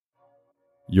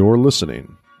You're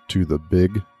listening to the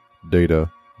Big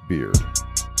Data Beard.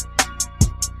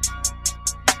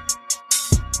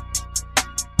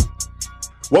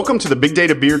 Welcome to the Big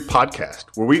Data Beard podcast,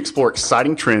 where we explore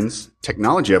exciting trends,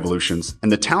 technology evolutions, and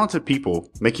the talented people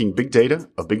making big data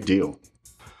a big deal.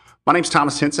 My name's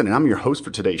Thomas Henson, and I'm your host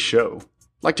for today's show.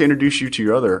 I'd like to introduce you to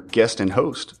your other guest and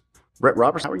host, Brett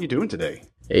Roberts. How are you doing today?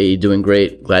 Hey, doing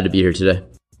great. Glad to be here today.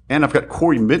 And I've got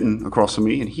Corey Mitten across from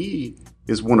me, and he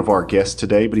is one of our guests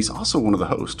today, but he's also one of the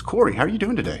hosts. Corey, how are you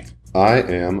doing today? I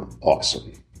am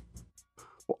awesome.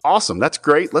 Well, awesome. That's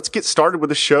great. Let's get started with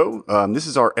the show. This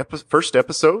is our first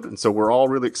episode, and so we're all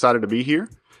really excited to be here.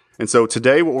 And so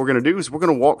today what we're going to do is we're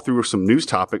going to walk through some news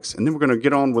topics, and then we're going to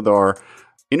get on with our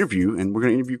interview, and we're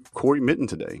going to interview Corey Mitten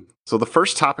today. So the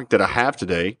first topic that I have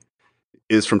today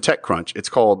is from TechCrunch. It's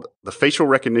called the facial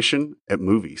recognition at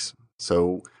movies.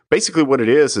 So basically what it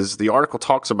is the article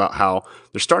talks about how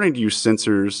they're starting to use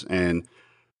sensors and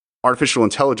artificial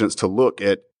intelligence to look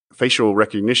at facial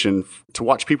recognition to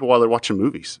watch people while they're watching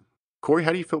movies. Corey,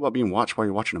 how do you feel about being watched while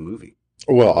you're watching a movie?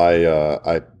 Well,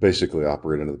 I basically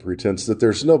operate under the pretense that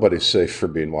there's nobody safe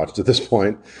from being watched at this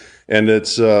point. And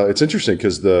it's interesting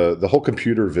because the whole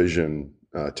computer vision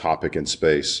topic in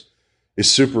space is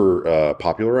super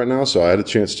popular right now. So I had a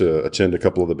chance to attend a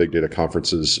couple of the big data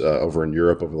conferences over in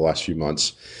Europe over the last few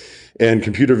months. And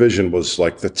computer vision was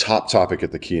like the top topic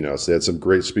at the keynotes. They had some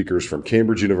great speakers from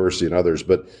Cambridge University and others.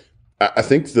 But I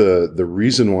think the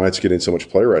reason why it's getting so much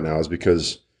play right now is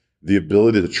because the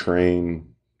ability to train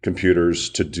computers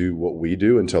to do what we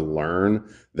do and to learn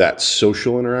that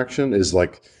social interaction is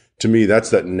like, to me, that's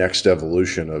that next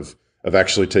evolution of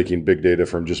actually taking big data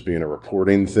from just being a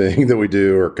reporting thing that we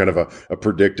do or kind of a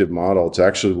predictive model to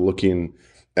actually looking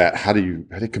at how do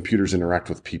computers interact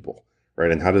with people,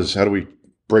 right? And how do we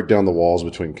break down the walls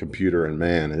between computer and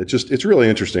man? And it's really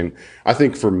interesting. I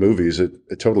think for movies, it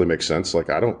totally makes sense. Like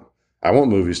I want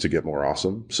movies to get more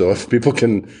awesome. So if people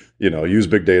can, use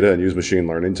big data and use machine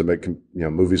learning to make,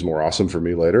 movies more awesome for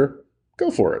me later,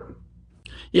 go for it.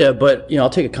 Yeah, but, I'll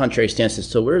take a contrary stance.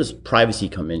 So where does privacy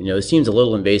come in? It seems a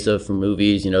little invasive for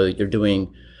movies. You're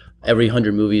doing every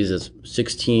 100 movies is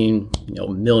 16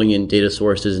 million data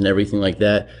sources and everything like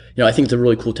that. I think it's a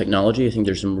really cool technology. I think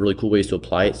there's some really cool ways to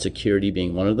apply it, security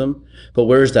being one of them. But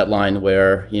where's that line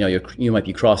where, you might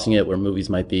be crossing it, where movies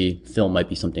might be, film might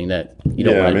be something that you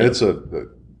don't want to do?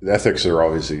 The ethics are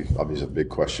obviously a big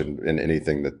question in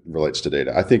anything that relates to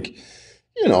data. I think,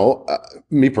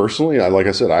 me personally, like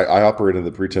I said, I operate in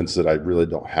the pretense that I really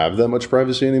don't have that much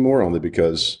privacy anymore, only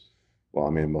because,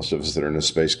 most of us that are in this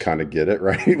space kind of get it,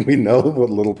 right? We know what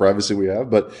little privacy we have,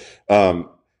 but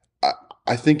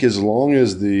I think as long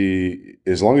as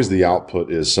the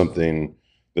output is something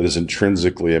that is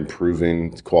intrinsically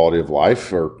improving the quality of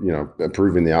life or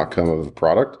improving the outcome of a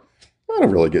product, I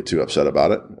don't really get too upset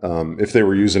about it. If they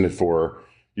were using it for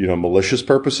malicious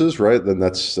purposes, right, then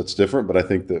that's different. But I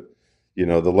think that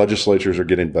the legislatures are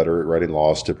getting better at writing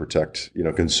laws to protect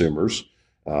consumers,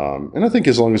 and I think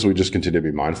as long as we just continue to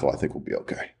be mindful, I think we'll be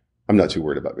okay. I'm not too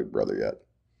worried about Big Brother yet.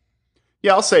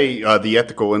 Yeah, I'll say the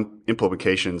ethical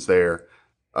implications there.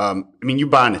 You're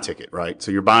buying a ticket, right?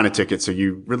 So you're buying a ticket, so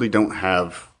you really don't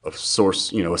have a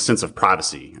source, a sense of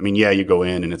privacy. You go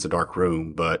in and it's a dark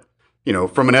room, but,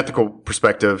 from an ethical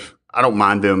perspective, I don't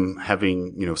mind them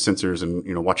having, sensors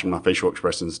and, watching my facial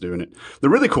expressions doing it. The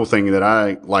really cool thing that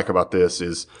I like about this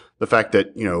is the fact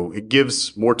that, it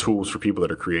gives more tools for people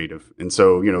that are creative. And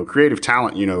so, creative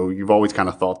talent, you've always kind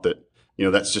of thought that,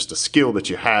 that's just a skill that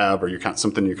you have, or you're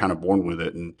something you're kind of born with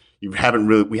it. And we haven't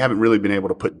really been able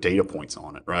to put data points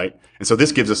on it. Right. And so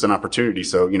this gives us an opportunity.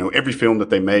 So, every film that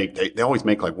they make, they always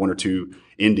make like one or two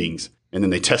endings and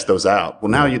then they test those out.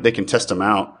 Well, now they can test them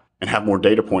out and have more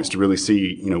data points to really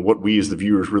see, what we as the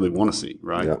viewers really want to see.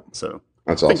 Right. Yeah. So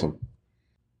that's awesome.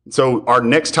 So our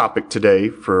next topic today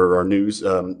for our news,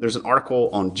 there's an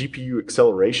article on GPU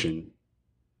acceleration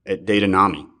at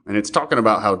Datanami. And it's talking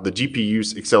about how the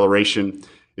GPU's acceleration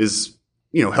is,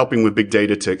 helping with big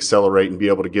data to accelerate and be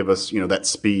able to give us, that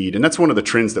speed. And that's one of the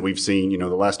trends that we've seen, the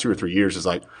last 2 or 3 years is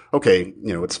like, okay,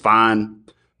 it's fine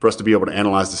for us to be able to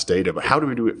analyze this data, but how do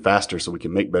we do it faster so we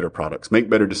can make better products, make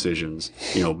better decisions,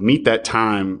 meet that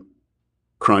time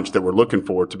crunch that we're looking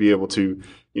for to be able to,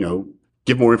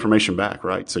 give more information back,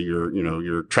 right? So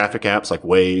your traffic apps like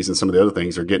Waze and some of the other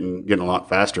things are getting a lot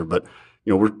faster, but,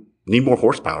 we need more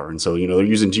horsepower. And so, they're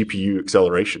using GPU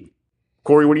acceleration.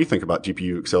 Corey, what do you think about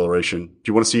GPU acceleration? Do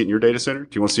you want to see it in your data center?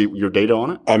 Do you want to see your data on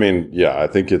it? I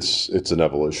think it's an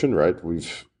evolution, right?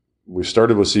 We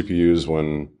started with CPUs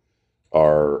when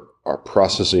our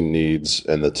processing needs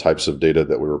and the types of data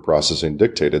that we were processing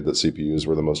dictated that CPUs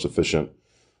were the most efficient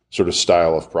sort of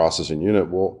style of processing unit.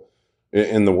 Well,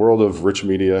 in the world of rich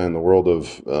media, in the world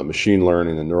of machine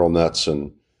learning and neural nets,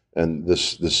 and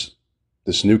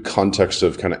this new context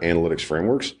of kind of analytics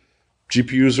frameworks,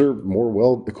 GPUs are more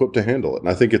well equipped to handle it. And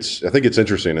I think it's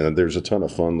interesting. And there's a ton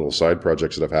of fun little side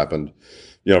projects that have happened,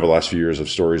 over the last few years of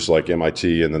stories like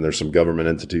MIT. And then there's some government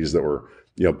entities that were,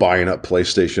 buying up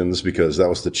PlayStations because that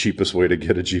was the cheapest way to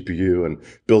get a GPU, and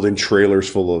building trailers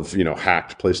full of,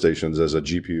 hacked PlayStations as a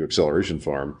GPU acceleration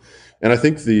farm. And I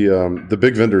think the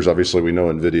big vendors, obviously, we know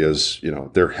NVIDIA's,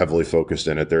 they're heavily focused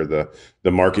in it. They're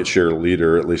the market share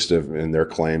leader, at least in their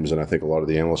claims. And I think a lot of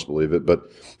the analysts believe it.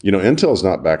 But, Intel's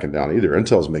not backing down either.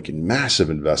 Intel's making massive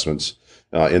investments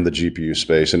in the GPU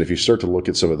space. And if you start to look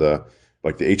at some of the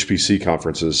HPC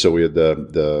conferences, so we had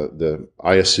the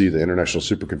ISC, the International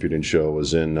Supercomputing Show,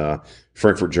 was in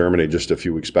Frankfurt, Germany just a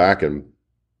few weeks back. And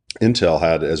Intel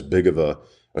had as big of a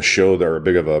show there, a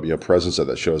big of a presence at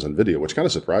that show as NVIDIA, which kind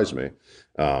of surprised me.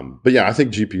 But yeah, I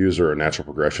think GPUs are a natural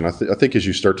progression. I think as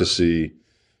you start to see,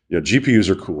 GPUs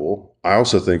are cool. I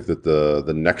also think that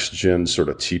the next gen sort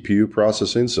of TPU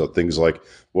processing, so things like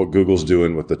what Google's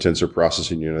doing with the tensor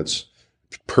processing units,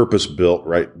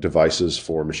 purpose-built devices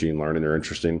for machine learning, are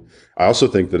interesting. I also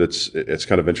think that it's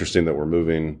kind of interesting that we're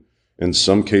moving in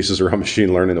some cases around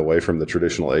machine learning away from the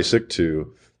traditional ASIC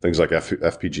to things like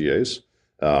FPGAs.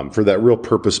 For that real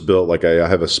purpose-built, like I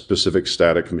have a specific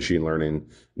static machine learning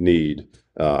need.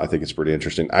 I think it's pretty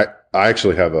interesting. I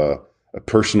actually have a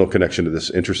personal connection to this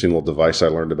interesting little device I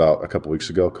learned about a couple weeks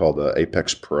ago called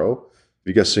Apex Pro. Have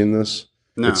you guys seen this?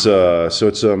 No. So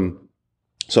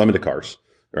I'm into cars,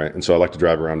 right? And so I like to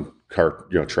drive around car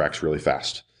tracks really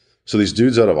fast. So these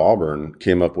dudes out of Auburn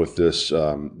came up with this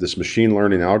machine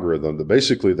learning algorithm that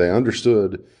basically they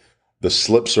understood the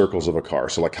slip circles of a car.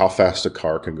 So like how fast a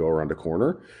car can go around a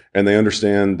corner. And they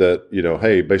understand that,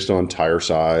 hey, based on tire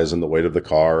size and the weight of the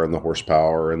car and the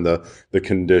horsepower and the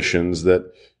conditions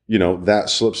that, that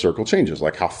slip circle changes,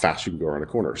 like how fast you can go around a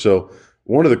corner. So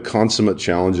one of the consummate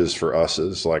challenges for us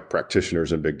as like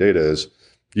practitioners in big data is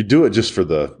you do it just for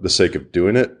the sake of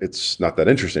doing it. It's not that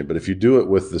interesting. But if you do it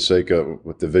with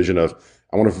the vision of,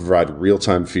 I want to provide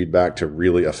real-time feedback to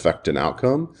really affect an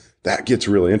outcome, that gets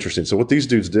really interesting. So what these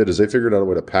dudes did is they figured out a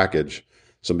way to package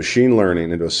some machine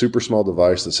learning into a super small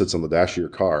device that sits on the dash of your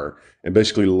car and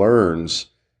basically learns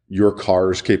your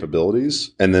car's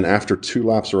capabilities. And then after 2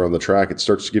 laps around the track, it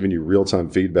starts giving you real-time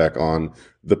feedback on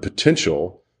the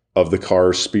potential of the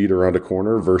car's speed around a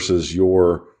corner versus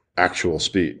your actual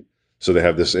speed. So they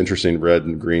have this interesting red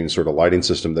and green sort of lighting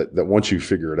system that once you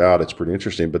figure it out, it's pretty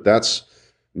interesting. But that's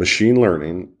machine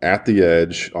learning at the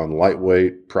edge on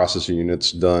lightweight processing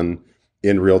units done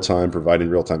in real time, providing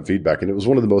real time feedback. And it was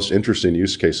one of the most interesting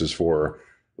use cases for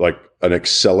like an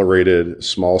accelerated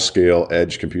small scale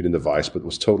edge computing device, but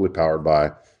was totally powered by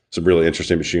some really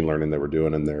interesting machine learning they were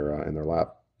doing in their lab.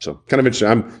 So kind of interesting.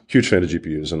 I'm a huge fan of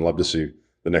GPUs and love to see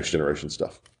the next generation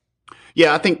stuff.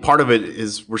 Yeah, I think part of it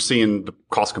is we're seeing the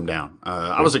costs come down.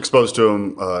 I was exposed to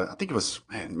them, I think it was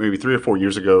maybe 3 or 4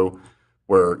 years ago,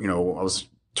 where I was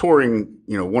touring,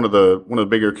 one of the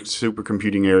bigger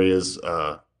supercomputing areas,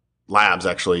 labs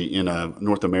actually in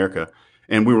North America,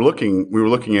 and we were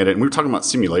looking at it, and we were talking about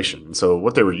simulation. And so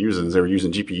what they were using is they were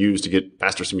using GPUs to get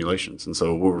faster simulations. And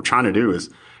so what we're trying to do is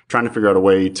trying to figure out a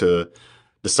way to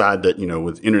decide that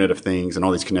with Internet of Things and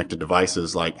all these connected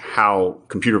devices, like how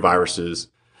computer viruses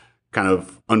kind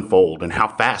of unfold and how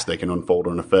fast they can unfold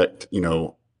and affect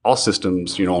all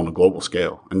systems on a global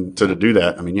scale. And so to do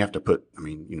that, you have to put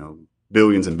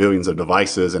billions and billions of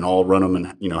devices and all run them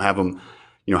and have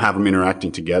them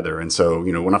interacting together. And so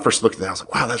when I first looked at that, I was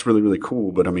like, wow, that's really, really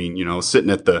cool. But sitting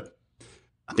at the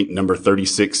I think number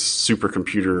 36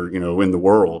 supercomputer in the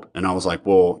world, and I was like,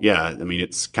 well, yeah,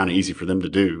 it's kind of easy for them to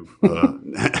do.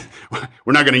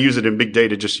 We're not going to use it in big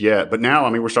data just yet, but now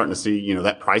we're starting to see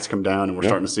that price come down, and we're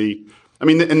starting to see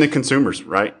and the consumers,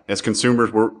 right? As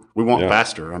consumers, we want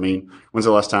faster. When's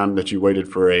the last time that you waited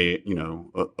for a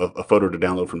photo to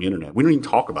download from the internet? We don't even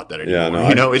talk about that anymore.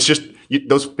 Yeah, no, it's just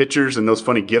those pictures and those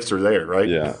funny GIFs are there, right?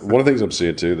 Yeah. One of the things I'm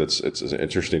seeing too it's an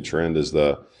interesting trend is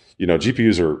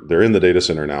GPUs they're in the data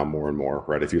center now more and more,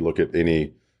 right? If you look at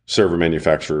any server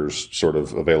manufacturer's sort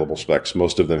of available specs,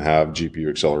 most of them have GPU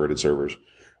accelerated servers.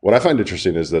 What I find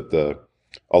interesting is that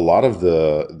a lot of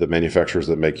the manufacturers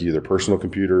that make either personal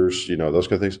computers, those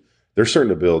kind of things, they're starting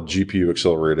to build GPU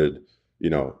accelerated,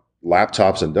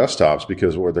 laptops and desktops,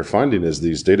 because what they're finding is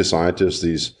these data scientists,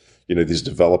 these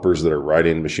developers that are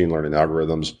writing machine learning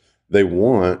algorithms, they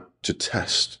want to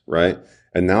test, right?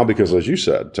 And now, because as you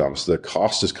said, Thomas, the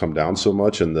cost has come down so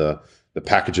much and the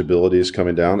packageability is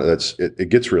coming down, it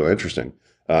gets really interesting.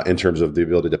 in terms of the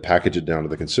ability to package it down to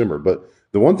the consumer. But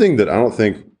the one thing that I don't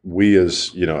think we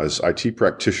as IT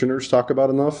practitioners talk about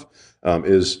enough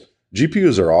is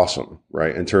GPUs are awesome,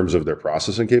 right, in terms of their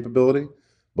processing capability.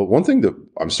 But one thing that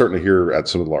I'm starting to hear at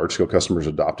some of the large scale customers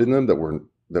adopting them that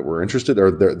we're interested,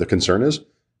 or the concern is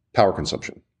power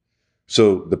consumption.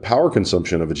 So the power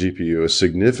consumption of a GPU is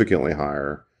significantly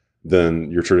higher than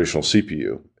your traditional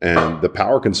CPU, and the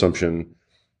power consumption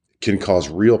can cause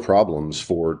real problems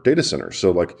for data centers.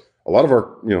 So like a lot of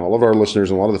our listeners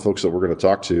and a lot of the folks that we're going to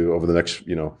talk to over the next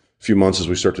few months as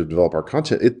we start to develop our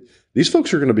content, these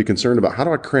folks are going to be concerned about how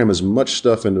do I cram as much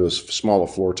stuff into as small a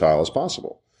floor tile as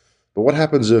possible. But what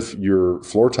happens if your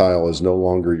floor tile is no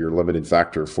longer your limiting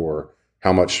factor for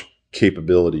how much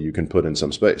capability you can put in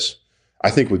some space? I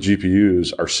think with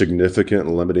GPUs, our significant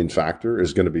limiting factor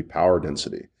is going to be power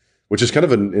density, which is kind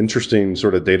of an interesting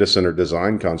sort of data center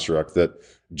design construct that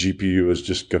GPU is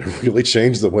just going to really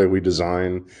change the way we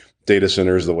design data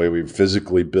centers, the way we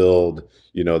physically build,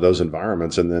 those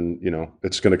environments. And then,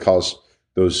 it's going to cause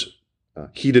those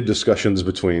heated discussions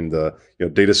between the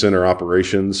data center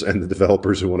operations and the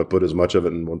developers who want to put as much of it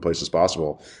in one place as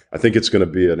possible. I think it's going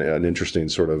to be an interesting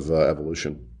sort of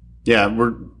evolution. Yeah,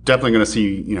 we're definitely going to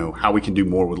see, how we can do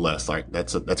more with less. Like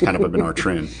that's kind of been our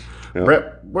trend. Yeah.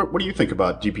 Brett, what do you think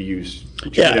about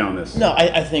GPUs? Yeah, on this? No,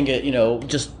 I think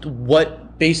just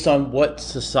based on where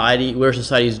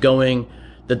society is going,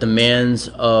 the demands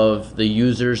of the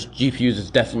users, GPUs is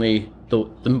definitely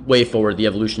the way forward. The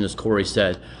evolution, as Corey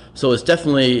said. So it's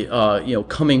definitely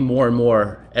coming more and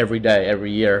more every day,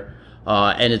 every year,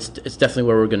 and it's definitely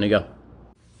where we're going to go.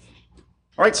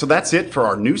 All right, so that's it for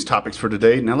our news topics for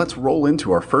today. Now let's roll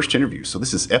into our first interview. So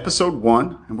this is episode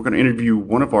 1, and we're going to interview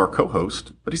one of our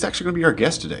co-hosts, but he's actually going to be our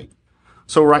guest today.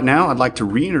 So right now, I'd like to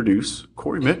reintroduce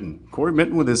Corey Minton. Corey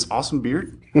Minton with his awesome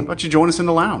beard. How about you join us in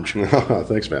the lounge?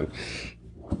 Thanks, man.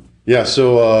 Yeah,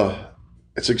 so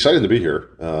it's exciting to be here.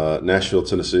 Nashville,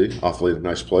 Tennessee, awfully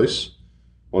nice place.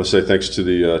 I want to say thanks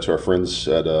to our friends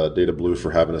at Data Blue for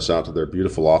having us out to their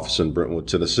beautiful office in Brentwood,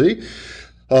 Tennessee.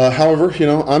 However,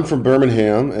 I'm from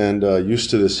Birmingham and used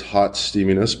to this hot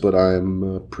steaminess, but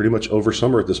I'm pretty much over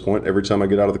summer at this point. Every time I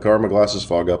get out of the car, my glasses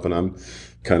fog up and I'm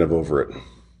kind of over it.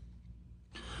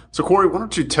 So, Corey, why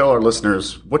don't you tell our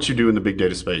listeners what you do in the big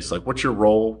data space? Like, what's your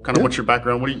role? Kind of what's your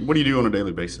background? What do you do on a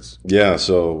daily basis? Yeah,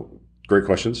 so great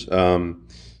questions.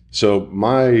 So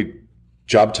my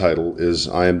job title is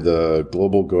I am the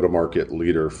global go-to-market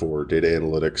leader for data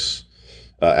analytics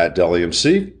at Dell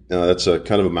EMC. That's a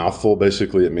kind of a mouthful.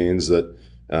 Basically, it means that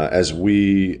as Dell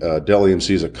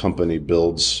EMC as a company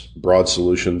builds broad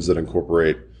solutions that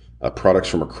incorporate products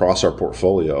from across our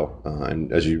portfolio.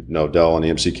 And as you know, Dell and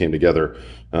EMC came together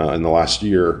in the last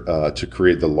year to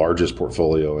create the largest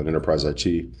portfolio in enterprise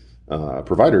IT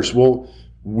providers. Well,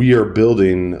 we are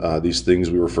building these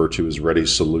things we refer to as ready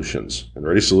solutions. And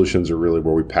ready solutions are really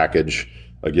where we package,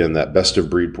 again, that best of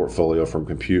breed portfolio from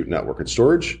compute, network, and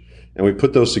storage. And we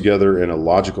put those together in a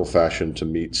logical fashion to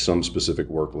meet some specific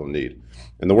workload need.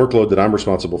 And the workload that I'm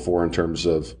responsible for in terms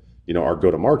of our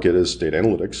go-to-market is data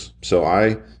analytics. So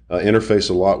I interface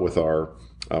a lot with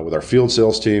our field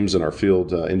sales teams and our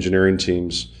field engineering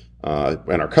teams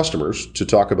and our customers to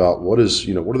talk about what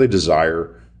do they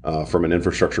desire from an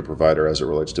infrastructure provider as it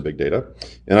relates to big data.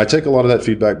 And I take a lot of that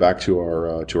feedback back to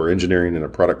our engineering and our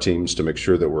product teams to make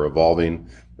sure that we're evolving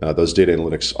those data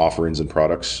analytics offerings and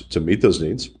products to meet those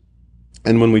needs.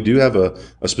 And when we do have a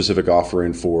specific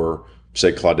offering for,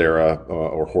 say, Cloudera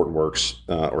or Hortonworks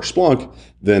or Splunk,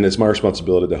 then it's my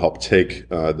responsibility to help take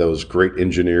those great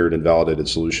engineered and validated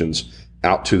solutions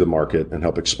out to the market and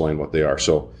help explain what they are.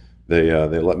 So they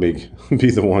let me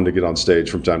be the one to get on stage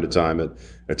from time to time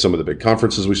at some of the big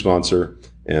conferences we sponsor,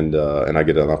 and I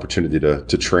get an opportunity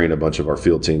to train a bunch of our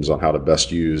field teams on how to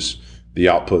best use the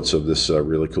outputs of this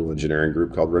really cool engineering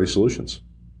group called Ready Solutions.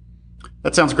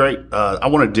 That sounds great. I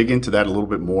want to dig into that a little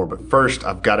bit more, but first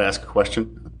I've got to ask a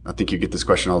question. I think you get this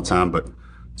question all the time, but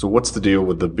so what's the deal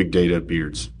with the big data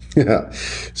beards? Yeah.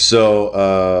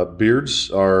 So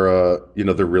beards are,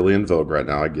 they're really in vogue right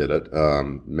now. I get it.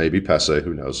 Maybe passe,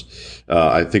 who knows?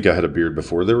 I think I had a beard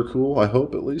before they were cool, I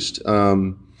hope at least.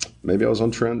 Maybe I was on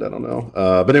trend, I don't know.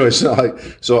 But anyway,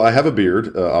 so I have a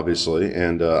beard, obviously,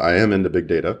 and I am into big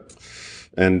data.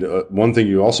 And one thing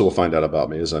you also will find out about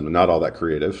me is I'm not all that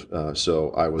creative.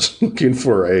 So I was looking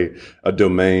for a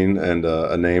domain and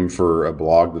a name for a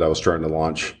blog that I was trying to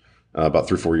launch about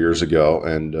 3 or 4 years ago,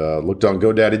 and looked on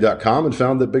GoDaddy.com and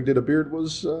found that Big Data Beard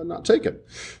was not taken.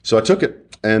 So I took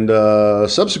it. And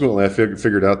subsequently, I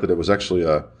figured out that it was actually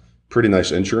a pretty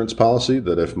nice insurance policy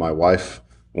that if my wife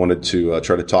wanted to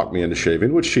try to talk me into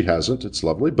shaving, which she hasn't. It's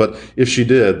lovely. But if she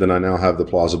did, then I now have the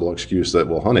plausible excuse that,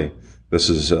 well, honey, this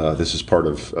is part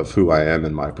of who I am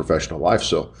in my professional life.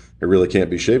 So I really can't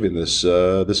be shaving this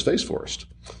face forest.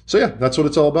 So yeah, that's what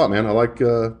it's all about, man. I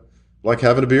like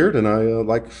having a beard, and I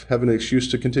like having an excuse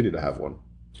to continue to have one.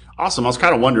 Awesome. I was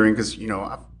kind of wondering because,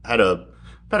 I've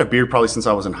had a beard probably since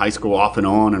I was in high school, off and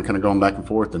on, and kind of going back and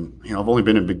forth. And, I've only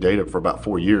been in big data for about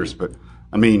 4 years, but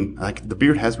I mean, like, the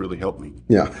beard has really helped me.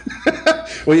 Yeah.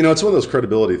 Well, it's one of those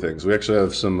credibility things. We actually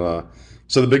have some,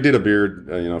 so the Big Data Beard,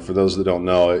 for those that don't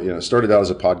know, it started out as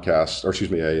a podcast, or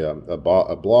excuse me,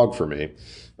 a blog for me.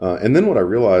 And then what I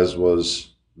realized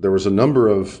was there was a number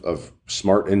of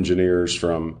smart engineers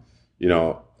from,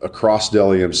 across Dell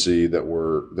EMC that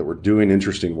were doing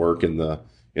interesting work in the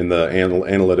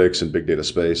analytics and big data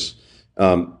space.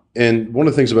 And one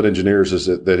of the things about engineers is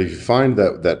that if you find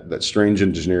that strange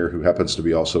engineer who happens to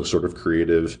be also sort of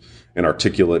creative and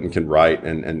articulate and can write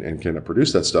and can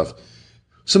produce that stuff,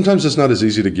 sometimes it's not as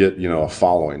easy to get, a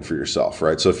following for yourself,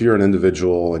 right? So if you're an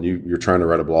individual and you're trying to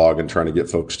write a blog and trying to get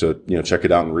folks to, check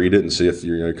it out and read it and see if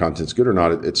your content's good or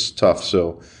not, it's tough.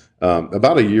 So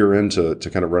about a year into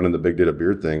kind of running the Big Data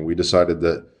Beard thing,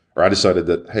 I decided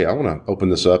that, hey, I want to open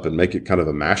this up and make it kind of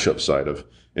a mashup site of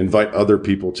invite other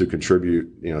people to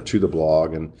contribute, to the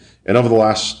blog. And over the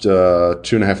last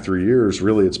 2.5, 3 years,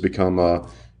 really, it's become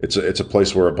it's a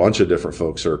place where a bunch of different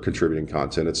folks are contributing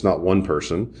content. It's not one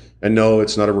person. And no,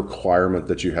 it's not a requirement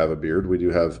that you have a beard. We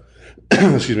do have,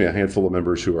 excuse me, a handful of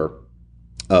members who are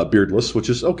beardless, which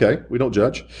is okay. We don't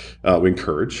judge. We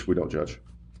encourage. We don't judge.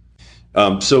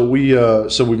 So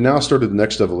we've now started the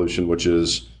next evolution, which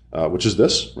is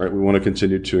this, right? We want to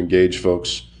continue to engage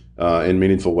folks in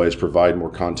meaningful ways, provide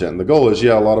more content. And the goal is,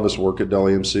 a lot of us work at Dell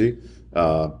EMC,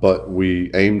 but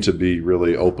we aim to be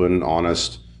really open,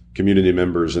 honest community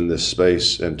members in this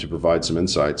space and to provide some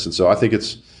insights. And so I think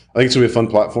it's going to be a fun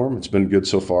platform. It's been good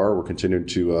so far. We're continuing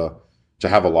to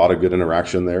have a lot of good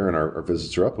interaction there, and our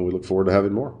visits are up, and we look forward to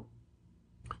having more.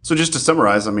 So just to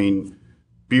summarize, I mean,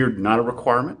 beard not a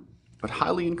requirement, but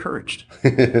highly encouraged.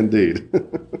 Indeed.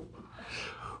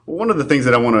 One of the things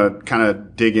that I want to kind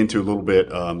of dig into a little bit,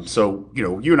 so,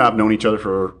 you and I have known each other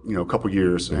for, a couple of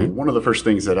years. Mm-hmm. And one of the first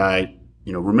things that I,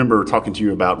 remember talking to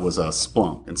you about was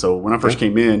Splunk. And so when I first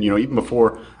came in, even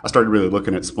before I started really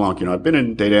looking at Splunk, I've been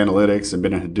in data analytics and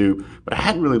been in Hadoop, but I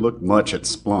hadn't really looked much at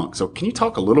Splunk. So can you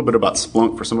talk a little bit about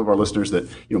Splunk for some of our listeners that,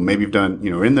 maybe you've done,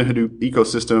 in the Hadoop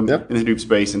ecosystem, in the Hadoop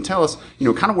space, and tell us,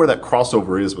 kind of where that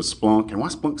crossover is with Splunk and why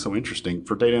Splunk's so interesting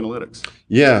for data analytics?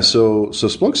 Yeah. So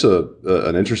Splunk's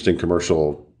an interesting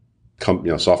commercial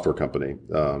software company.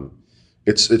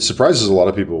 It surprises a lot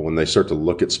of people when they start to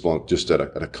look at Splunk just at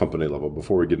a company level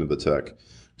before we get into the tech.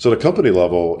 So at a company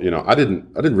level, I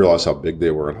didn't realize how big they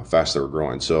were and how fast they were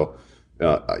growing. So,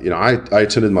 I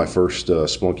attended my first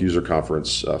Splunk user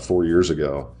conference 4 years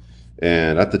ago,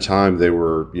 and at the time they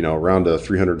were around a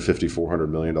 $350-400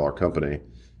 million company,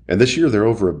 and this year they're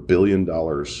over $1 billion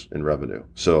in revenue.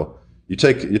 So you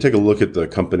take a look at the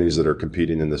companies that are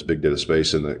competing in this big data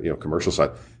space in the commercial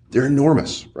side. They're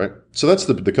enormous, right? So that's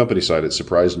the company side. It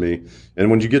surprised me.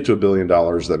 And when you get to $1 billion,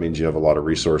 that means you have a lot of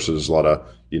resources, a lot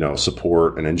of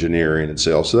support and engineering and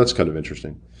sales. So that's kind of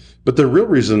interesting. But the real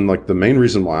reason, the main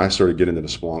reason why I started getting into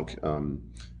Splunk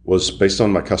was based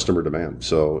on my customer demand.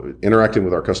 So interacting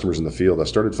with our customers in the field, I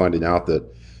started finding out that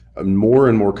more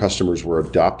and more customers were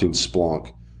adopting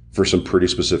Splunk for some pretty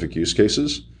specific use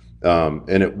cases.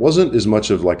 And it wasn't as much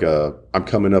of I'm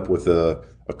coming up with a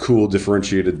cool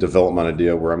differentiated development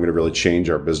idea where I'm going to really change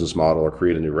our business model or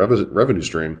create a new revenue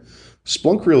stream.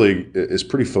 Splunk really is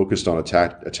pretty focused on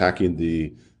attacking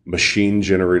the machine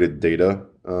generated data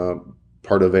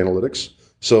part of analytics.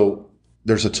 So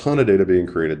there's a ton of data being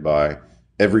created by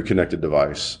every connected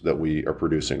device that we are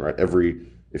producing, right?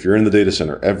 If you're in the data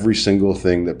center, every single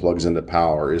thing that plugs into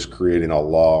power is creating a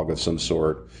log of some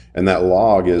sort. And that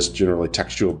log is generally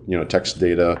textual, text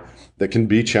data that can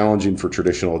be challenging for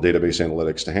traditional database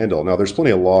analytics to handle. Now, there's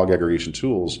plenty of log aggregation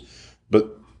tools,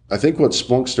 but I think what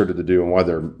Splunk started to do and why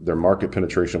their market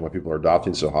penetration, why people are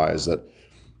adopting so high, is that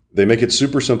they make it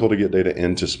super simple to get data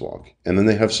into Splunk. And then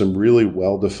they have some really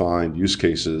well-defined use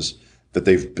cases that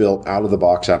they've built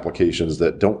out-of-the-box applications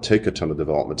that don't take a ton of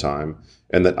development time,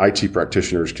 and that IT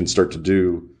practitioners can start to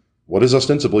do what is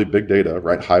ostensibly big data,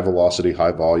 right? High velocity,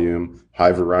 high volume,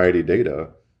 high variety data,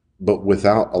 but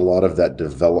without a lot of that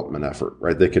development effort,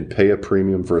 right? They can pay a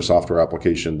premium for a software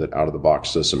application that out of the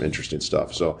box does some interesting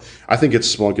stuff. So I think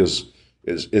Splunk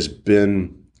has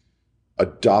been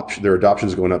their adoption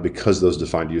is going up because of those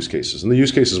defined use cases. And the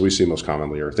use cases we see most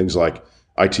commonly are things like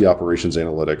IT operations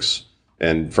analytics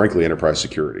and frankly, enterprise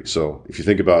security. So if you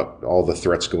think about all the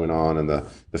threats going on and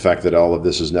the fact that all of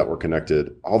this is network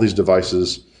connected, all these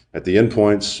devices at the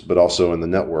endpoints, but also in the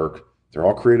network, they're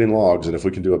all creating logs. And if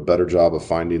we can do a better job of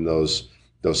finding those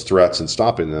threats and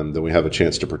stopping them, then we have a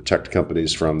chance to protect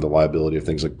companies from the liability of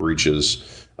things like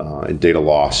breaches and data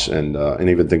loss and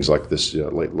even things like this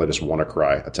latest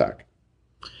WannaCry attack.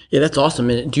 Yeah, that's awesome.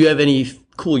 And do you have any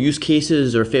cool use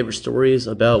cases or favorite stories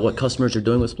about what customers are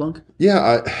doing with Splunk?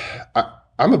 Yeah,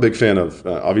 I'm a big fan of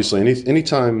obviously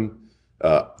anytime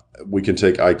we can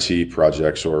take IT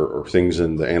projects or things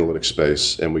in the analytics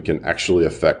space and we can actually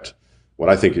affect what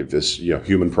I think is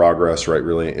human progress, right?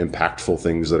 Really impactful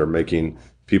things that are making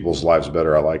people's lives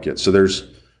better. I like it. So there's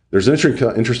an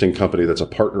interesting company that's a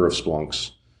partner of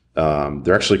Splunk's.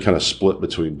 They're actually kind of split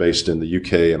based in the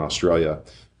UK and Australia,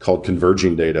 called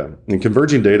Converging Data. And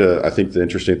Converging Data, I think the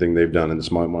interesting thing they've done, and it's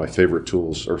one of my favorite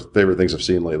tools or favorite things I've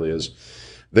seen lately, is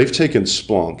they've taken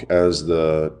Splunk as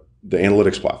the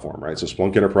analytics platform, right? So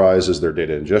Splunk Enterprise is their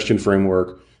data ingestion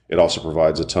framework. It also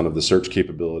provides a ton of the search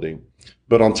capability.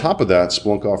 But on top of that,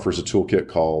 Splunk offers a toolkit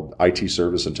called IT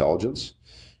Service Intelligence.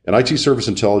 And IT Service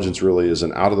Intelligence really is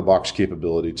an out-of-the-box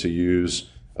capability to use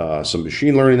some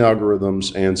machine learning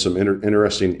algorithms and some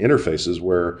interesting interfaces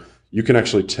where you can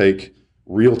actually take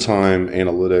real-time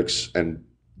analytics and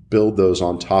build those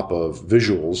on top of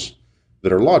visuals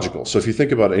that are logical. So if you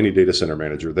think about any data center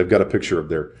manager, they've got a picture of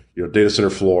their data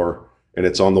center floor, and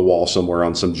it's on the wall somewhere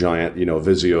on some giant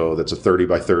Visio that's a 30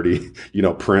 by 30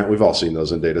 print. We've all seen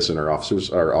those in data center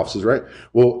offices, right?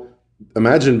 Well,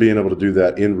 imagine being able to do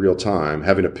that in real time,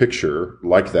 having a picture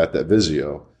like that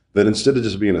Visio, that instead of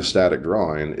just being a static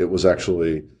drawing, it was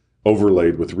actually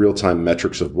overlaid with real-time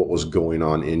metrics of what was going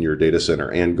on in your data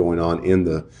center and going on in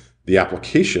the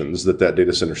applications that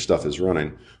data center stuff is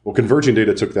running. Well, Converging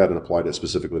Data took that and applied it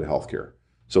specifically to healthcare.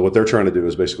 So what they're trying to do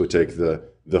is basically take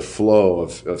the flow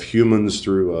of humans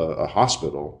through a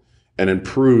hospital and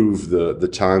improve the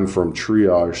time from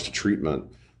triage to treatment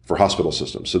for hospital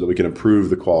systems so that we can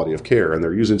improve the quality of care. And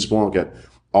they're using Splunk at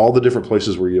all the different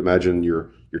places where you imagine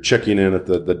you're checking in at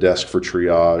the desk for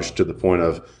triage to the point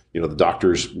of the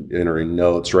doctors entering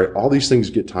notes, right? All these things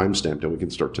get timestamped and we can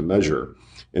start to measure.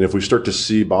 And if we start to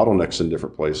see bottlenecks in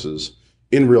different places,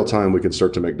 in real time, we can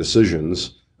start to make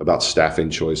decisions about staffing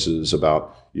choices,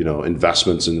 about,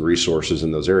 investments in resources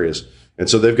in those areas. And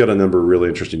so they've got a number of really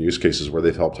interesting use cases where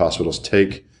they've helped hospitals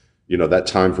take, that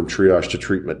time from triage to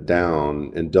treatment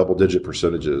down in double-digit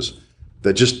percentages.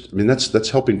 That's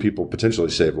helping people potentially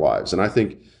save lives. And I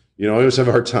think, I always have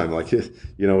a hard time.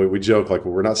 We joke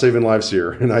we're not saving lives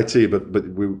here in IT, but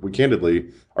we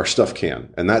candidly, our stuff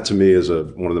can. And that to me is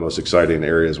one of the most exciting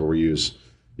areas where we use,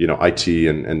 IT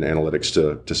and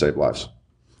analytics to save lives.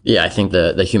 Yeah, I think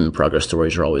the human progress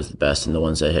stories are always the best and the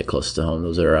ones that hit close to home.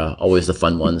 Those are always the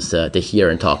fun ones to hear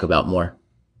and talk about more.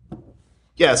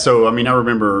 Yeah. So, I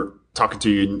remember talking to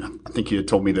you, and I think you had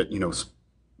told me that,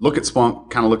 look at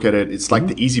Splunk, kind of look at it. It's like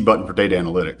the easy button for data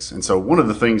analytics. And so one of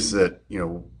the things that,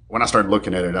 when I started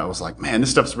looking at it, I was like, man,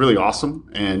 this stuff's really awesome.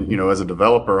 And, as a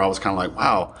developer, I was kind of like,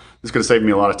 wow, this could have saved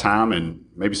me a lot of time and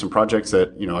maybe some projects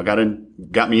that, I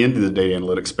got me into the data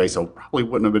analytics space. I probably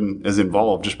wouldn't have been as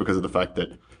involved just because of the fact that,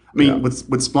 with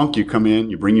Splunk, you come in,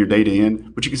 you bring your data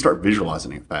in, but you can start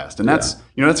visualizing it fast. And that's,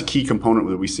 that's a key component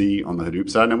that we see on the Hadoop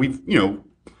side. And we've,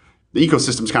 the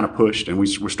ecosystem's kind of pushed and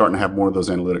we're starting to have more of those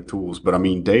analytic tools. But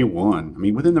day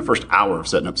one, within the first hour of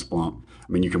setting up Splunk,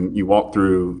 you walk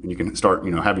through and you can start,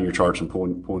 having your charts and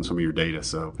pulling some of your data.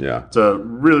 So yeah, it's a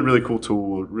really, really cool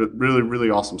tool, really, really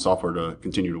awesome software to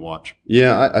continue to watch.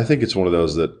 Yeah. I think it's one of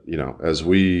those that, as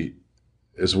we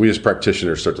as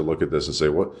practitioners start to look at this and say,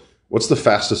 what's the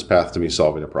fastest path to me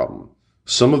solving a problem?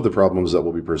 Some of the problems that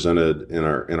will be presented in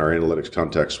our analytics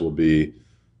context will be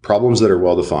problems that are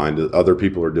well-defined that other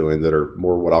people are doing that are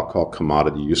more what I'll call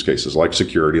commodity use cases, like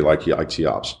security, like IT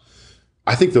ops.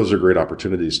 I think those are great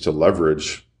opportunities to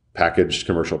leverage packaged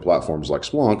commercial platforms like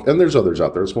Splunk, and there's others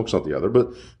out there. Splunk's not the other,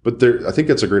 but I think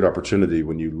it's a great opportunity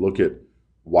when you look at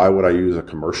why would I use a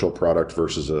commercial product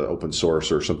versus an open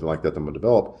source or something like that I'm going to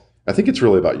develop. I think it's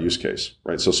really about use case,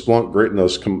 right? So Splunk, great in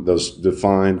those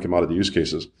defined commodity use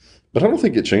cases, but I don't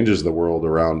think it changes the world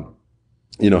around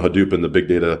Hadoop and the big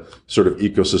data sort of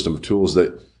ecosystem of tools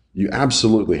that you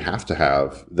absolutely have to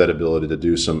have that ability to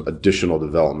do some additional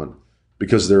development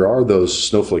because there are those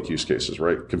snowflake use cases,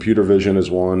 right? Computer vision is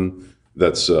one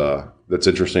that's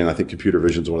interesting. I think computer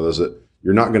vision is one of those that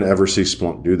you're not going to ever see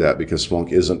Splunk do that because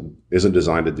Splunk isn't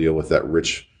designed to deal with that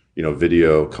rich,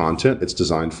 video content. It's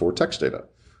designed for text data.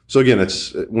 So again,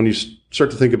 it's when you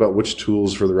start to think about which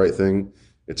tools for the right thing,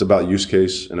 it's about use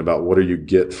case and about what do you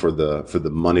get for the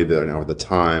money or the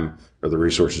time or the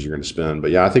resources you're going to spend.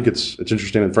 But yeah, I think it's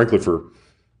interesting, and frankly, for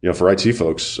IT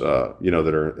folks, that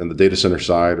are in the data center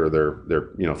side, or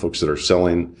they're folks that are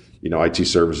selling, IT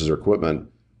services or equipment,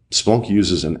 Splunk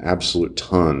uses an absolute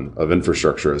ton of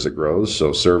infrastructure as it grows.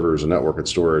 So servers and network and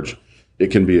storage,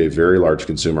 it can be a very large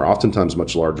consumer, oftentimes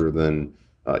much larger than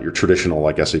your traditional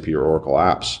like SAP or Oracle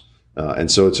apps.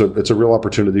 And so it's a real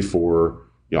opportunity for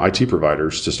IT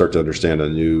providers to start to understand a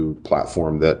new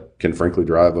platform that can frankly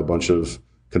drive a bunch of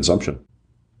consumption.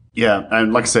 Yeah,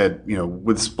 and like I said,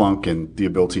 with Splunk and the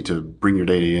ability to bring your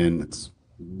data in, it's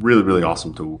really, really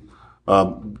awesome tool.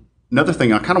 Another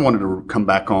thing I kind of wanted to come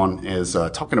back on is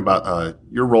talking about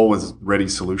your role with Ready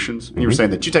Solutions. And you were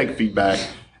saying that you take feedback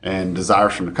and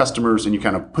desires from the customers, and you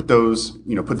kind of put those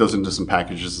into some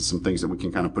packages and some things that we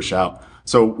can kind of push out.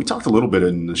 So we talked a little bit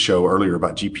in the show earlier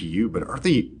about GPU, but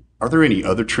are there any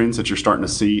other trends that you're starting to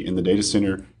see in the data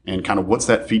center, and kind of what's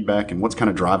that feedback and what's kind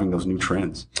of driving those new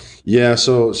trends? Yeah,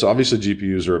 so obviously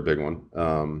GPUs are a big one.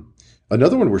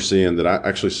 Another one we're seeing that I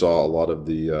actually saw a lot of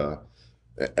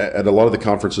at a lot of the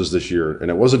conferences this year, and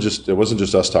it wasn't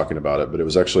just us talking about it, but it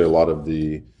was actually a lot of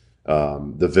the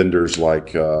vendors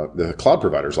like the cloud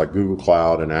providers like Google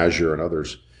Cloud and Azure and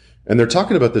others, and they're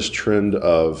talking about this trend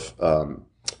of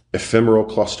ephemeral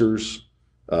clusters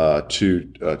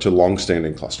to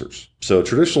long-standing clusters. So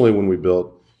traditionally, when we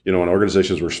built, when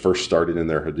organizations were first starting in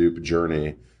their Hadoop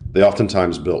journey, they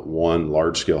oftentimes built one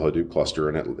large-scale Hadoop cluster,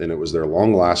 and it was their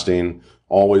long-lasting,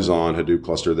 always-on Hadoop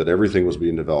cluster that everything was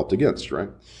being developed against, right?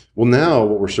 Well, now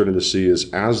what we're starting to see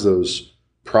is as those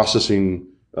processing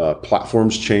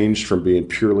platforms changed from being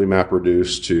purely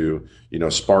MapReduce to,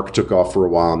 Spark took off for a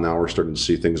while. Now we're starting to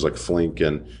see things like Flink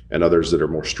and others that are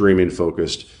more streaming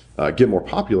focused get more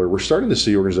popular. We're starting to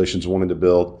see organizations wanting to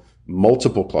build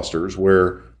multiple clusters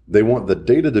where they want the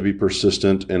data to be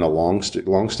persistent in a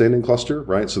long-standing cluster,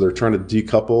 right? So they're trying to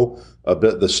decouple a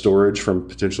bit the storage from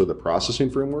potentially the processing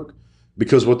framework,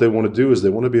 because what they want to do is they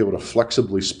want to be able to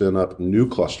flexibly spin up new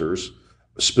clusters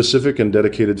specific and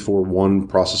dedicated for one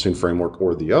processing framework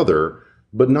or the other,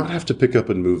 but not have to pick up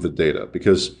and move the data.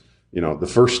 Because the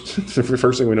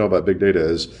first thing we know about big data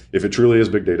is if it truly is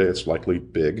big data, it's likely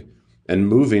big. And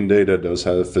moving data does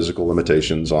have physical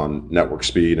limitations on network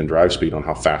speed and drive speed on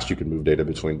how fast you can move data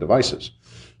between devices.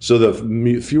 So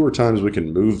the fewer times we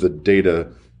can move the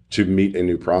data to meet a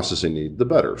new processing need, the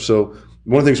better. So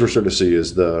one of the things we're starting to see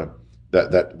is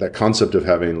that concept of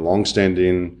having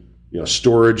long-standing,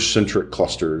 storage-centric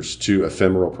clusters to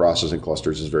ephemeral processing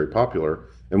clusters is very popular.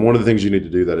 And one of the things you need to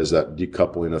do that is that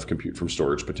decoupling of compute from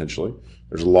storage potentially.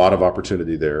 There's a lot of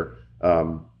opportunity there.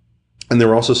 And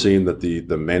they're also seeing that the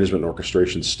management and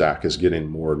orchestration stack is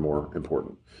getting more and more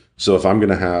important. So if I'm going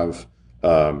to have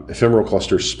ephemeral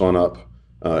clusters spun up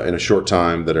in a short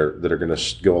time that are going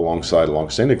to go alongside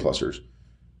long-standing clusters,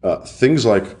 things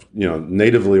like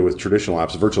natively with traditional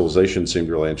apps, virtualization seemed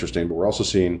really interesting. But we're also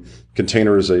seeing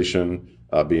containerization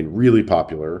being really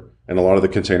popular, and a lot of the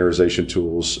containerization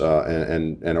tools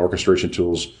and orchestration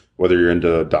tools, whether you're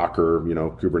into Docker,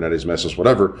 Kubernetes, Mesos,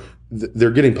 whatever,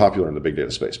 they're getting popular in the big data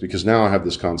space, because now I have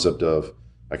this concept of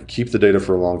I can keep the data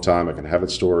for a long time. I can have it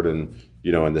stored in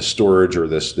this storage or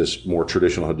this more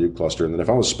traditional Hadoop cluster. And then if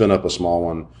I want to spin up a small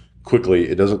one quickly,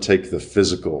 it doesn't take the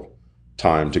physical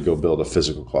time to go build a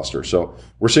physical cluster. So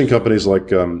we're seeing companies like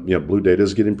Blue Data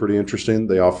is getting pretty interesting.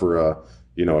 They offer a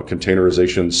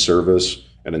containerization service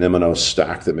and an MNO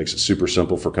stack that makes it super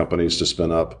simple for companies to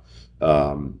spin up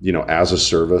as a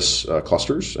service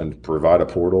clusters, and provide a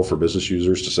portal for business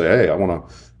users to say, hey, I want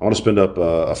to spin up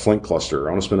a Flink cluster.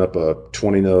 I want to spin up a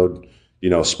 20 node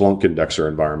Splunk indexer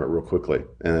environment real quickly,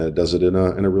 and it does it in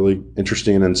a really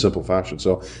interesting and simple fashion.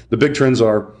 So the big trends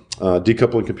are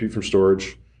decoupling compute from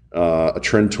storage, a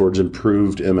trend towards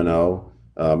improved MNO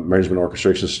management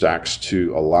orchestration stacks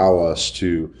to allow us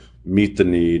to meet the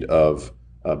need of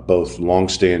both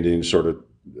long-standing sort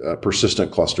of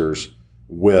persistent clusters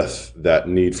with that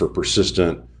need for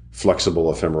persistent, flexible,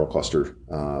 ephemeral cluster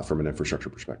from an infrastructure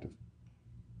perspective.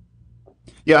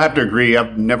 Yeah, I have to agree.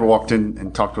 I've never walked in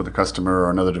and talked with a customer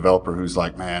or another developer who's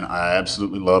like, man, I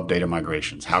absolutely love data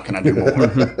migrations. How can I do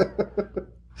more?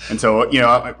 And so,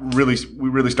 we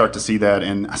really start to see that.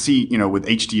 And I see, with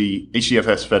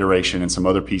HDFS Federation and some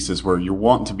other pieces where you're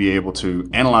wanting to be able to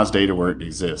analyze data where it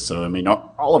exists. So,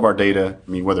 all of our data,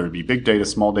 whether it be big data,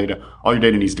 small data, all your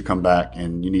data needs to come back,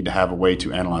 and you need to have a way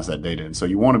to analyze that data. And so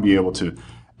you want to be able to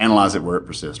analyze it where it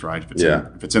persists, right?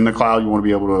 If it's in the cloud, you want to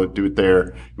be able to do it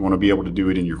there. You want to be able to do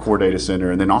it in your core data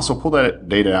center, and then also pull that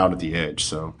data out at the edge.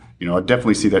 So, I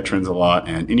definitely see that trends a lot,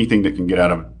 and anything that can get out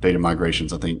of data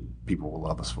migrations, I think people will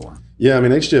love us for. Yeah,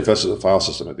 HDFS is a file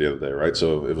system at the end of the day, right?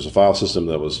 So it was a file system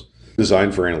that was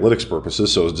designed for analytics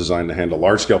purposes. So it was designed to handle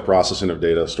large scale processing of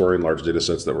data, storing large data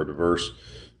sets that were diverse.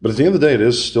 But at the end of the day, it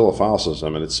is still a file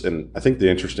system. And I think the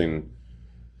interesting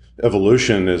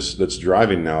evolution that's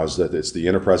driving now is that it's the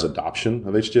enterprise adoption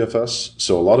of HDFS.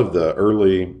 So a lot of the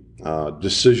early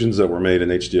decisions that were made in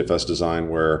HDFS design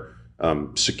where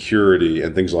security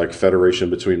and things like federation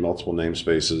between multiple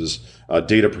namespaces,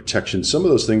 data protection, some of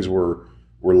those things were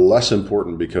less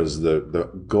important because the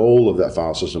goal of that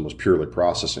file system was purely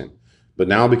processing. But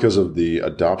now, because of the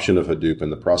adoption of Hadoop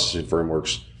and the processing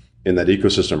frameworks in that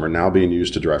ecosystem are now being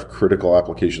used to drive critical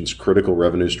applications, critical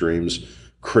revenue streams,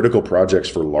 critical projects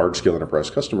for large-scale enterprise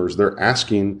customers, they're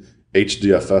asking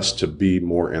HDFS to be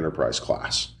more enterprise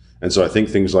class. And so I think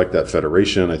things like that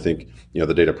federation, I think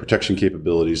the data protection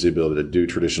capabilities, the ability to do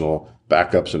traditional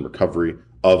backups and recovery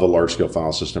of a large-scale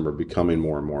file system are becoming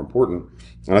more and more important.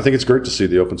 And I think it's great to see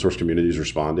the open source communities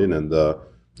responding, and the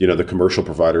commercial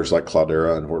providers like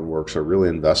Cloudera and Hortonworks are really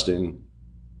investing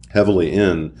heavily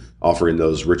in offering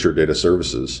those richer data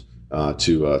services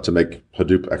to make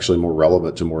Hadoop actually more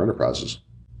relevant to more enterprises.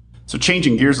 So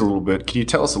changing gears a little bit, can you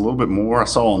tell us a little bit more? I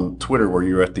saw on Twitter where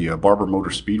you were at the Barber Motor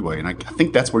Speedway, and I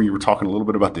think that's where you were talking a little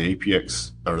bit about the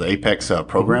Apex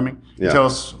programming. Yeah. Tell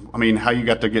us, how you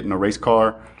got to get in a race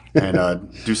car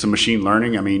and do some machine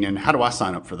learning. And how do I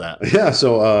sign up for that? Yeah.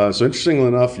 So interestingly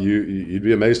enough, you'd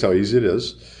be amazed how easy it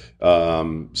is.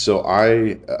 So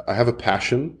I have a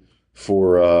passion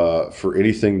for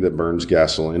anything that burns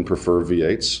gasoline, prefer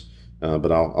V8s.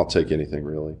 But I'll take anything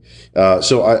really.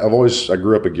 So I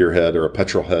grew up a gearhead or a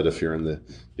petrol head if you're in the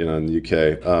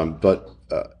UK. But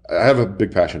I have a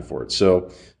big passion for it.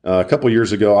 So a couple of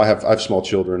years ago, I have small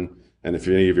children, and if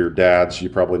any of your dads, you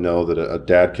probably know that a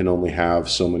dad can only have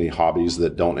so many hobbies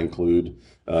that don't include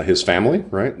his family,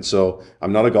 right? And so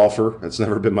I'm not a golfer. It's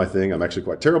never been my thing. I'm actually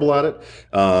quite terrible at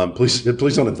it. Please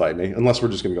don't invite me unless we're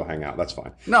just going to go hang out. That's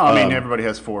fine. No, everybody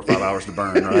has 4 or 5 hours to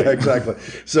burn, right? Yeah, exactly.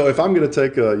 So if I'm going to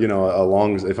take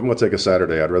if I'm going to take a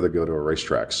Saturday, I'd rather go to a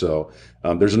racetrack. So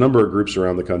there's a number of groups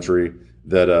around the country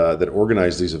that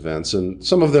organize these events, and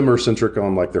some of them are centric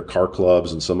on like their car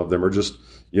clubs, and some of them are just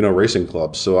racing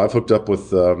clubs. So I've hooked up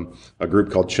with a group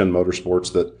called Chen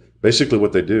Motorsports that basically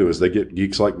what they do is they get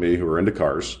geeks like me who are into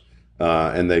cars,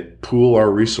 and they pool our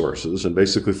resources. And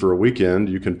basically for a weekend,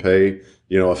 you can pay,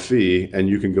 a fee, and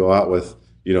you can go out with,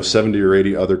 70 or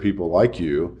 80 other people like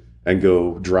you and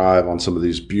go drive on some of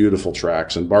these beautiful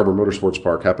tracks. And Barber Motorsports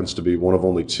Park happens to be one of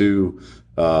only 2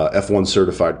 F1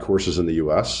 certified courses in the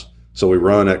U.S. So we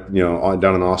run at,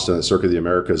 down in Austin at Circuit of the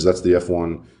Americas. That's the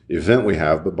F1 event we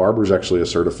have, but Barber's actually a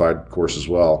certified course as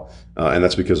well. And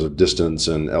that's because of distance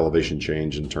and elevation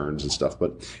change and turns and stuff.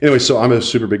 But anyway, so I'm a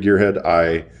super big gearhead.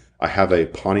 I have a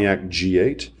Pontiac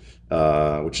G8,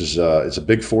 which is, it's a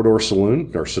big 4-door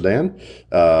saloon or sedan.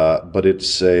 But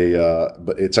it's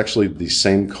actually the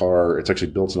same car. It's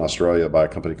actually built in Australia by a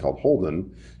company called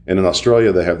Holden. And in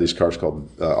Australia, they have these cars called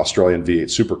Australian V8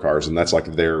 supercars, and that's like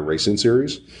their racing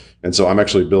series. And so I'm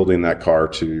actually building that car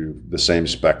to the same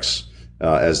specs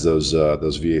as those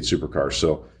V8 supercars.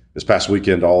 So this past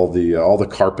weekend, all the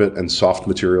carpet and soft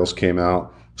materials came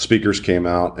out, speakers came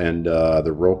out, and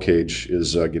the roll cage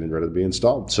is getting ready to be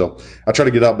installed. So I try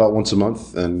to get out about once a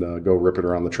month and go rip it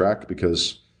around the track,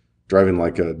 because driving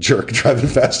like a jerk, driving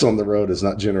fast on the road is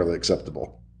not generally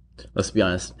acceptable. Let's be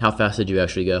honest. How fast did you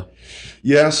actually go?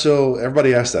 Yeah, so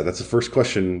everybody asks that. That's the first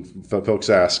question folks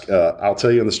ask. I'll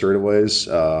tell you in the straightaways,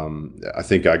 I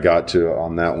think I got to,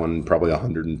 on that one, probably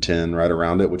 110 right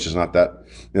around it, which is not that,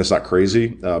 it's not crazy.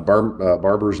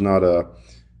 Barber's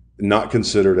not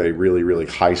considered a really, really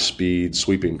high speed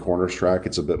sweeping corners track.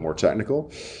 It's a bit more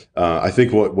technical. I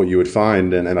think what you would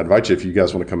find, and I'd invite you, if you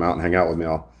guys want to come out and hang out with me,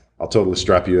 I'll totally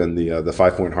strap you in the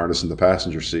 5-point harness in the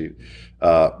passenger seat.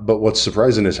 But what's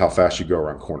surprising is how fast you go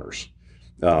around corners.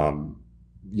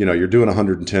 You're doing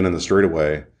 110 in the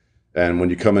straightaway, and when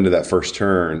you come into that first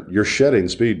turn, you're shedding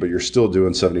speed, but you're still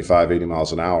doing 75, 80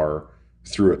 miles an hour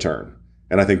through a turn.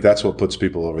 And I think that's what puts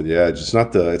people over the edge. It's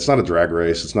not a drag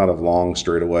race. It's not a long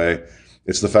straightaway.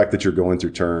 It's the fact that you're going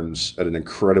through turns at an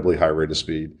incredibly high rate of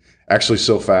speed, actually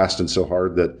so fast and so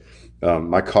hard that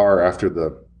my car, after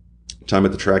the time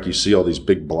at the track, you see all these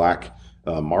big black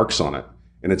marks on it.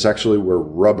 And it's actually where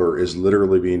rubber is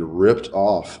literally being ripped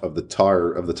off of the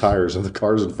tires of the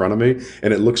cars in front of me.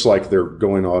 And it looks like they're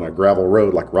going on a gravel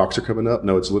road, like rocks are coming up.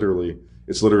 No, it's literally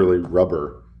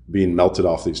rubber being melted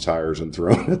off these tires and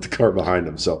thrown at the car behind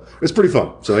them. So it's pretty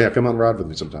fun. So yeah, come out and ride with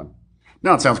me sometime.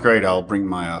 No, it sounds great. I'll bring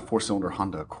my 4-cylinder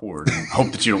Honda Accord and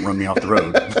hope that you don't run me off the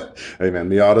road. Hey man,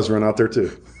 Miatas run out there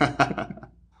too.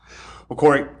 Well,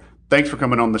 Corey, thanks for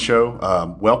coming on the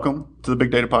show. Welcome to the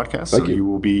Big Data Podcast. Thank you. You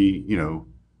will be,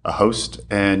 a host,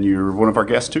 and you're one of our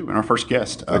guests too, and our first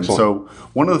guest. Excellent. So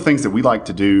one of the things that we like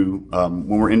to do when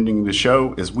we're ending the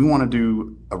show is we want to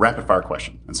do a rapid fire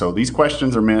question. And so these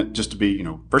questions are meant just to be,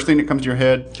 first thing that comes to your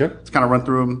head. Okay. Let's kind of run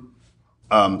through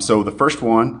them. So the first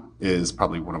one is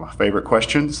probably one of my favorite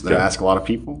questions that I ask a lot of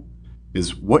people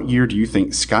is, what year do you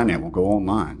think Skynet will go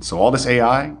online? So all this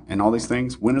AI and all these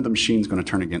things, when are the machines going to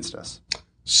turn against us?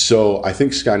 So I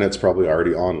think Skynet's probably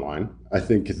already online. I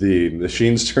think the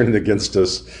machines turning against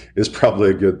us is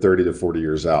probably a good 30 to 40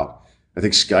 years out. I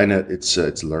think Skynet,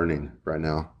 it's learning right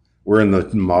now. We're in the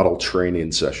model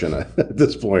training session at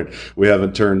this point. We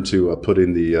haven't turned to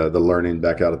putting the learning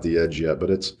back out at the edge yet, but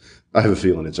I have a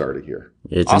feeling it's already here.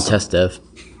 It's Awesome. in test dev.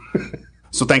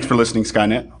 So thanks for listening,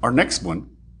 Skynet. Our next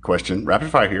question,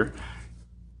 rapid fire here.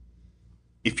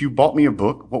 If you bought me a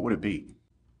book, what would it be?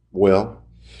 Well,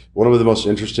 one of the most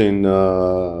interesting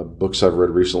books I've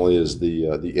read recently is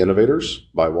The Innovators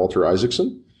by Walter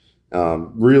Isaacson.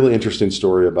 Really interesting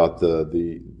story about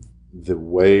the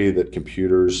way that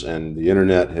computers and the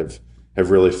internet have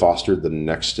really fostered the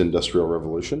next industrial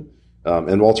revolution.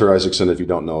 And Walter Isaacson, if you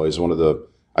don't know, is one of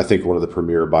the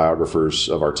premier biographers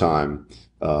of our time.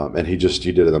 And he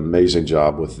did an amazing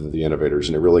job with The Innovators,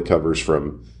 and it really covers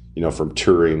from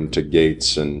Turing to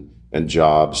Gates and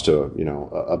Jobs to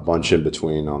a bunch in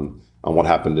between on what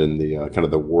happened in the kind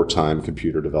of the wartime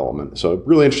computer development. So,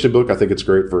 really interesting book. I think it's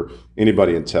great for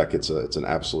anybody in tech. It's an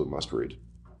absolute must read.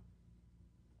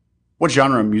 What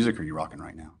genre of music are you rocking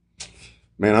right now?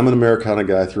 Man, I'm an Americana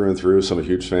guy through and through, so I'm a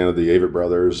huge fan of the Avett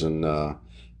Brothers and a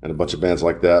bunch of bands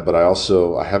like that. But I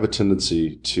have a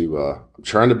tendency to I'm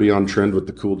trying to be on trend with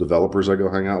the cool developers I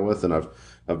go hang out with, and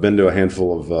I've been to a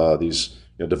handful of these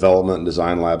development and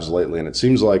design labs lately, and it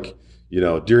seems like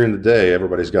during the day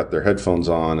everybody's got their headphones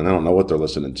on and I don't know what they're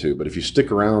listening to. But if you stick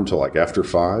around till like after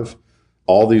 5,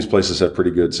 all these places have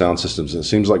pretty good sound systems, and it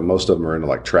seems like most of them are into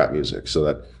like trap music, so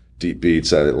that deep beats,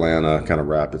 that Atlanta kind of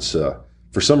rap. It's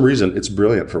for some reason it's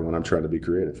brilliant for when I'm trying to be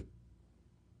creative.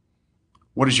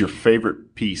 What is your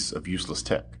favorite piece of useless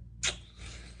tech?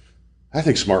 I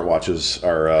think smartwatches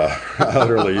are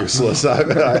utterly useless. So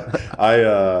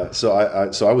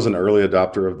I was an early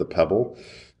adopter of the Pebble,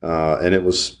 and it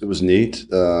was neat,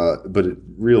 but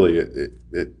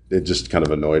it just kind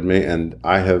of annoyed me. And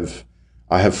I have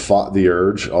fought the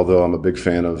urge, although I'm a big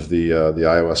fan of the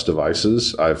iOS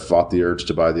devices. I've fought the urge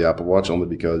to buy the Apple Watch only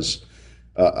because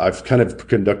I've kind of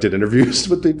conducted interviews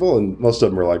with people, and most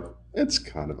of them are like, it's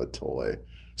kind of a toy.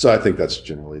 So I think that's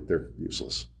generally, they're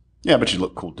useless. Yeah, but you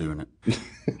look cool doing it.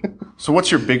 So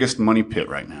what's your biggest money pit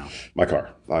right now? My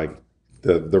car.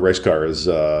 The race car is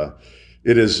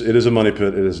it is a money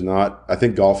pit. It is not. I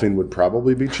think golfing would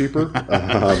probably be cheaper,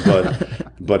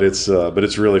 but it's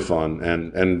really fun.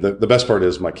 And the best part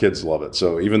is my kids love it.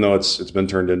 So even though it's been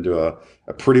turned into a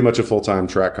pretty much a full-time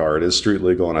track car, it is street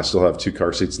legal, and I still have 2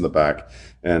 car seats in the back.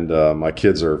 And my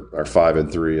kids are 5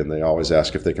 and 3, and they always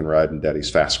ask if they can ride in Daddy's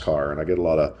fast car, and I get a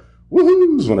lot of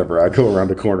woohoos whenever I go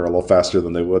around a corner a little faster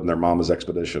than they would in their mama's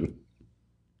Expedition.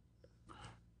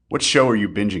 What show are you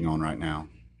binging on right now?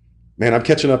 Man, I'm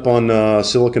catching up on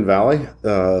Silicon Valley.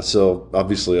 So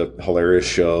obviously a hilarious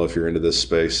show if you're into this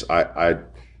space. I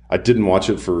didn't watch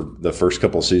it for the first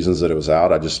couple of seasons that it was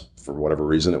out. I just, for whatever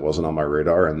reason, it wasn't on my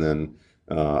radar. And then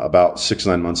about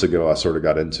 6-9 months ago, I sort of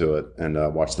got into it and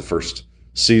watched the first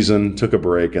season, took a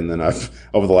break, and then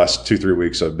over the last 2-3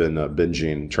 weeks, I've been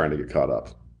binging, trying to get caught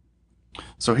up.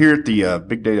 So here at the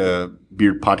Big Data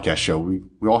Beard Podcast Show, we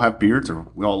all have beards, or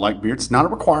we all like beards. It's not a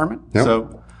requirement.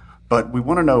 Yep. But we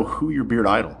want to know who your beard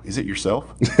idol. Is it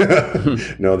yourself?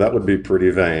 No, that would be pretty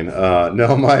vain.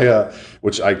 No,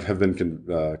 which I have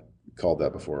been called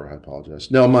that before. I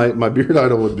apologize. No, my beard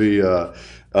idol would be a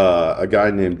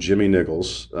guy named Jimmy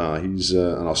Nichols. He's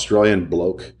an Australian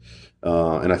bloke,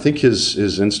 and I think his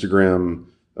Instagram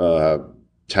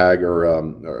tag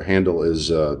or handle is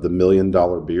the $1 Million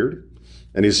Beard,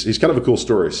 and he's kind of a cool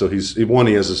story. So he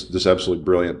has this absolutely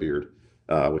brilliant beard.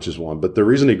 Which is one. But the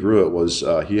reason he grew it was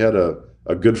he had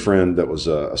a good friend that was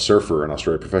a surfer in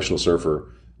Australia, a professional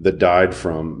surfer, that died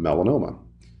from melanoma.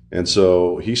 And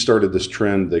so he started this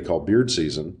trend they call beard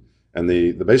season. And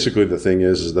basically the thing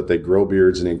is that they grow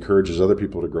beards, and he encourages other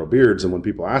people to grow beards. And when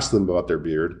people ask them about their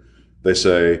beard, they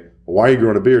say, why are you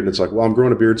growing a beard? And it's like, well, I'm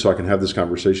growing a beard so I can have this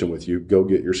conversation with you. Go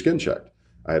get your skin checked.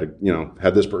 I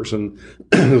had this person,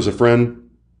 it was a friend,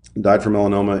 died from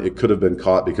melanoma. It could have been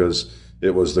caught because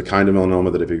it was the kind of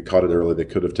melanoma that if he caught it early, they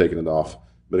could have taken it off,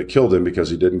 but it killed him because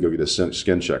he didn't go get his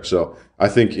skin check. So I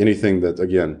think anything that,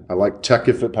 again, I like tech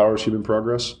if it powers human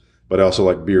progress, but I also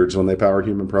like beards when they power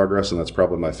human progress. And that's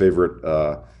probably my favorite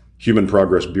human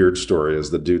progress beard story,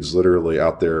 is the dude's literally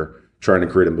out there trying to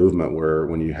create a movement where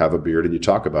when you have a beard and you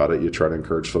talk about it, you try to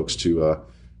encourage folks to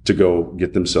go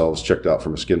get themselves checked out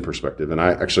from a skin perspective. And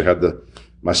I actually had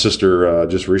my sister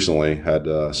just recently had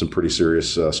some pretty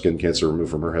serious skin cancer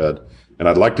removed from her head. And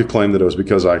I'd like to claim that it was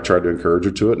because I tried to encourage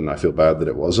her to it, and I feel bad that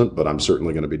it wasn't, but I'm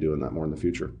certainly going to be doing that more in the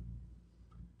future.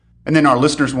 And then our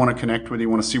listeners want to connect with you,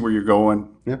 want to see where you're going.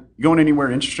 Yeah. You going anywhere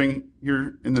interesting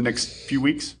here in the next few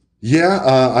weeks? Yeah,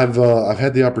 I've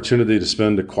had the opportunity to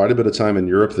spend quite a bit of time in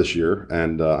Europe this year,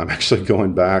 and I'm actually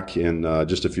going back in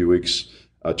just a few weeks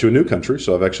to a new country.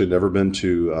 So I've actually never been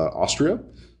to Austria.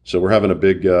 So we're having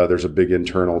there's a big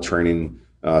internal training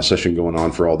session going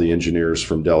on for all the engineers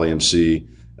from Dell EMC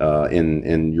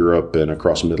in Europe and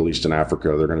across Middle East and Africa.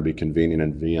 They're going to be convening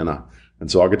in Vienna. And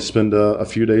so I'll get to spend a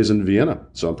few days in Vienna.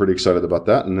 So I'm pretty excited about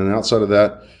that. And then outside of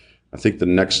that, I think the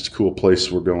next cool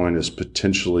place we're going is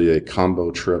potentially a combo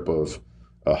trip of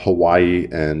Hawaii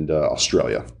and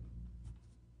Australia.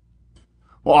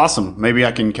 Well, awesome. Maybe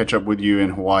I can catch up with you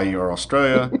in Hawaii or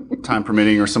Australia, time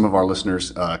permitting, or some of our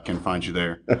listeners can find you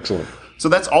there. Excellent. So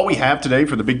that's all we have today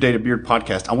for the Big Data Beard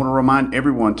podcast. I want to remind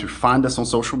everyone to find us on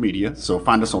social media. So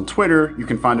find us on Twitter. You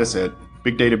can find us at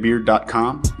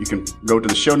bigdatabeard.com. You can go to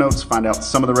the show notes, find out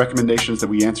some of the recommendations that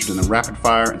we answered in the rapid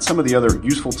fire and some of the other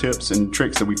useful tips and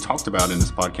tricks that we've talked about in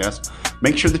this podcast.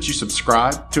 Make sure that you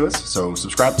subscribe to us. So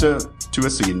subscribe to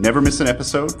us so you never miss an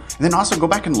episode. And then also go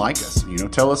back and like us.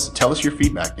 Tell us your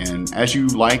feedback. And as you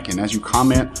like and as you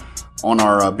comment on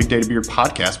our Big Data Beard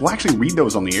podcast, we'll actually read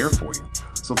those on the air for you.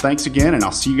 So thanks again, and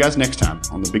I'll see you guys next time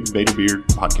on the Big Data Beard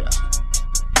podcast.